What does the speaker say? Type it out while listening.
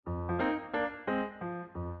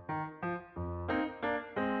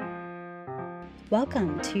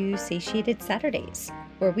Welcome to Satiated Saturdays,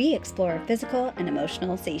 where we explore physical and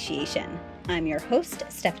emotional satiation. I'm your host,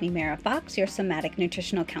 Stephanie Mara Fox, your somatic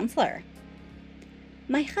nutritional counselor.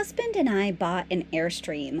 My husband and I bought an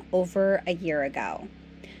Airstream over a year ago.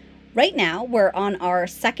 Right now, we're on our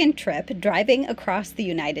second trip driving across the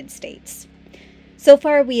United States. So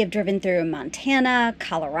far, we have driven through Montana,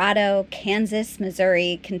 Colorado, Kansas,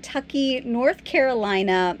 Missouri, Kentucky, North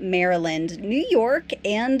Carolina, Maryland, New York,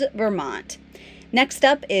 and Vermont. Next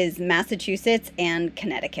up is Massachusetts and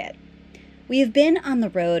Connecticut. We have been on the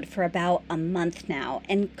road for about a month now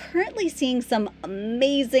and currently seeing some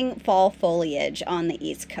amazing fall foliage on the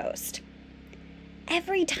East Coast.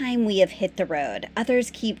 Every time we have hit the road,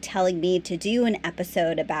 others keep telling me to do an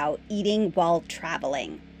episode about eating while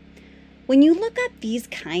traveling. When you look up these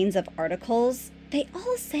kinds of articles, they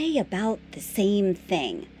all say about the same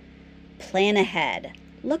thing. Plan ahead.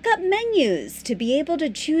 Look up menus to be able to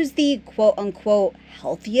choose the quote-unquote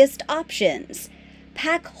healthiest options.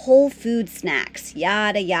 Pack whole food snacks,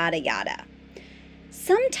 yada, yada, yada.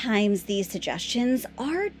 Sometimes these suggestions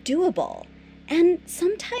are doable, and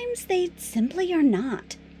sometimes they simply are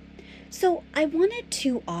not. So I wanted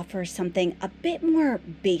to offer something a bit more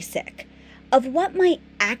basic of what might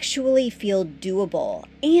actually feel doable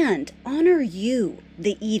and honor you,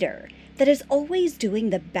 the eater, that is always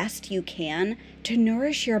doing the best you can to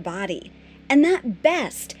nourish your body. And that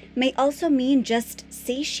best may also mean just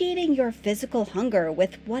satiating your physical hunger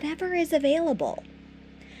with whatever is available.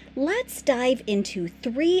 Let's dive into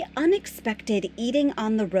 3 unexpected eating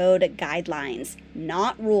on the road guidelines,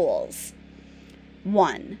 not rules.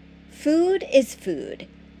 1. Food is food.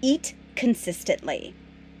 Eat consistently.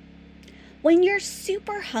 When you're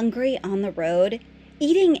super hungry on the road,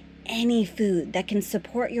 eating any food that can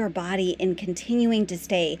support your body in continuing to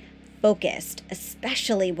stay focused,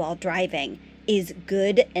 especially while driving, is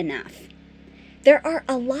good enough. There are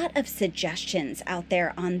a lot of suggestions out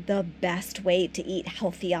there on the best way to eat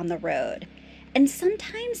healthy on the road, and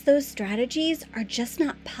sometimes those strategies are just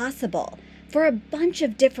not possible for a bunch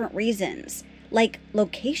of different reasons, like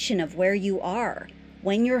location of where you are,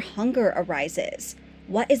 when your hunger arises,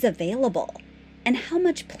 what is available, and how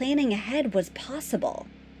much planning ahead was possible.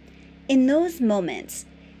 In those moments,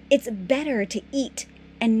 it's better to eat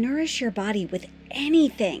and nourish your body with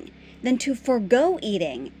anything than to forego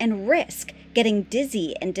eating and risk getting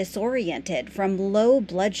dizzy and disoriented from low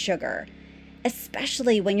blood sugar,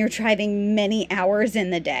 especially when you're driving many hours in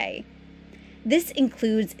the day. This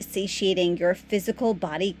includes satiating your physical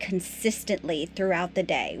body consistently throughout the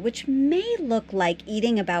day, which may look like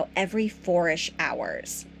eating about every 4-ish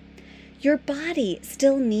hours. Your body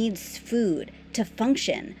still needs food to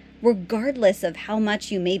function, regardless of how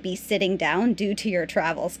much you may be sitting down due to your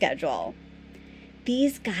travel schedule.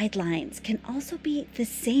 These guidelines can also be the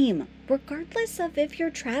same, regardless of if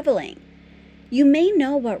you're traveling. You may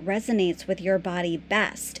know what resonates with your body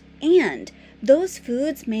best, and those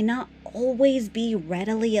foods may not always be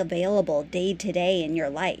readily available day to day in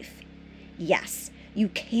your life. Yes, you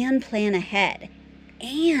can plan ahead,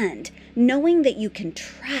 and knowing that you can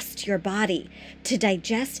trust your body to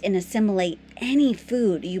digest and assimilate any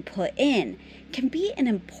food you put in can be an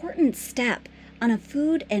important step on a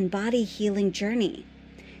food and body healing journey.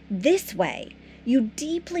 This way, you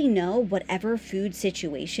deeply know whatever food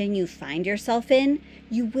situation you find yourself in,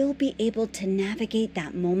 you will be able to navigate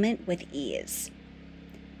that moment with ease.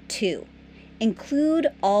 2. Include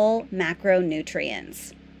all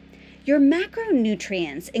macronutrients. Your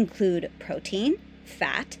macronutrients include protein,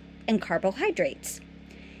 fat, and carbohydrates.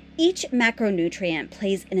 Each macronutrient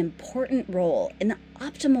plays an important role in the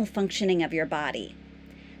optimal functioning of your body.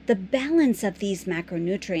 The balance of these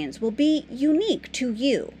macronutrients will be unique to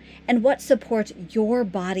you and what supports your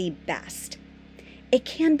body best. It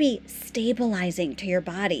can be stabilizing to your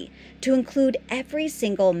body to include every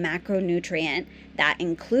single macronutrient that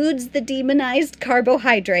includes the demonized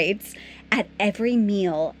carbohydrates at every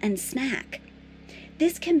meal and snack.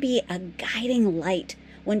 This can be a guiding light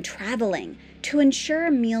when traveling to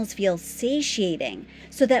ensure meals feel satiating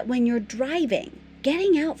so that when you're driving,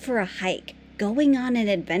 getting out for a hike, going on an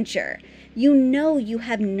adventure, you know you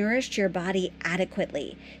have nourished your body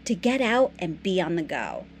adequately to get out and be on the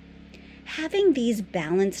go. Having these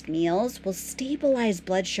balanced meals will stabilize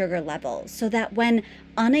blood sugar levels so that when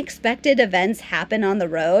unexpected events happen on the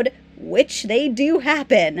road, which they do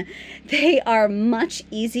happen, they are much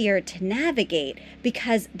easier to navigate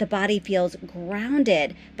because the body feels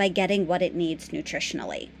grounded by getting what it needs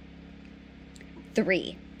nutritionally.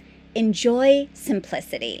 3. Enjoy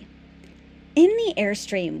simplicity. In the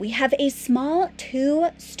Airstream, we have a small 2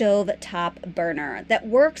 stove top burner that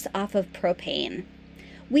works off of propane.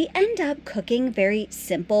 we end up cooking very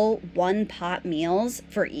simple one-pot meals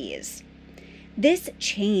for ease. This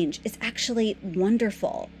change is actually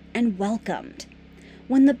wonderful and welcomed.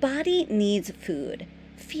 When the body needs food,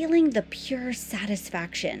 feeling the pure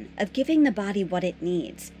satisfaction of giving the body what it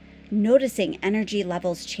needs, noticing energy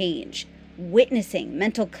levels change, witnessing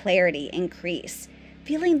mental clarity increase,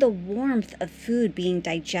 feeling the warmth of food being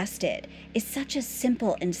digested is such a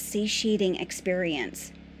simple and satiating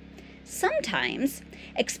experience. Sometimes,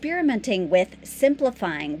 experimenting with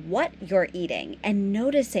simplifying what you're eating and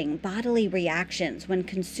noticing bodily reactions when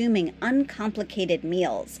consuming uncomplicated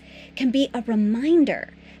meals can be a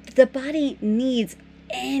reminder that the body needs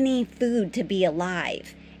any food to be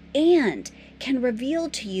alive and can reveal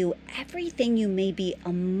to you everything you may be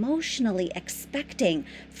emotionally expecting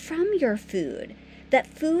from your food that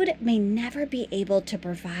food may never be able to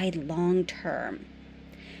provide long term.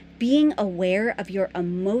 Being aware of your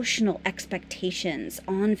emotional expectations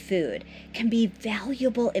on food can be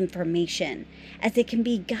valuable information, as it can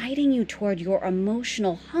be guiding you toward your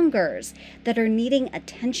emotional hungers that are needing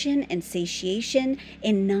attention and satiation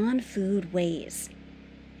in non-food ways.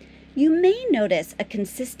 You may notice a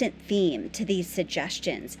consistent theme to these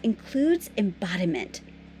suggestions includes embodiment.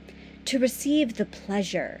 To receive the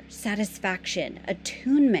pleasure, satisfaction,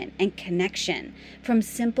 attunement, and connection from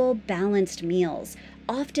simple, balanced meals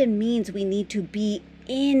often means we need to be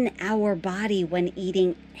in our body when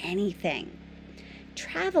eating anything.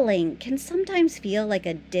 Traveling can sometimes feel like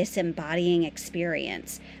a disembodying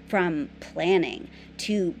experience, from planning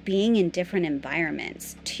to being in different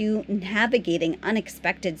environments to navigating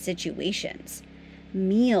unexpected situations.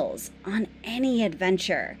 Meals on any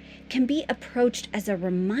adventure can be approached as a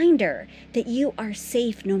reminder that you are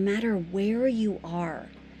safe no matter where you are.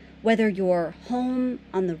 Whether you're home,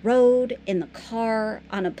 on the road, in the car,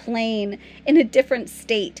 on a plane, in a different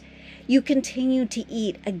state, you continue to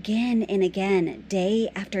eat again and again, day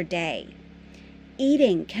after day.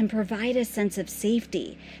 Eating can provide a sense of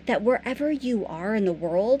safety that wherever you are in the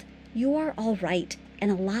world, you are all right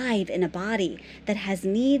and alive in a body that has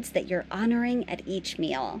needs that you're honoring at each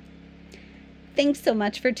meal. Thanks so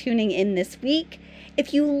much for tuning in this week.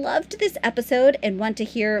 If you loved this episode and want to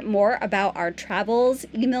hear more about our travels,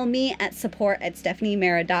 email me at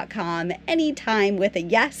support@stephaniemera.com anytime with a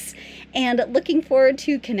yes, and looking forward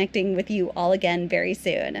to connecting with you all again very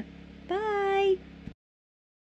soon.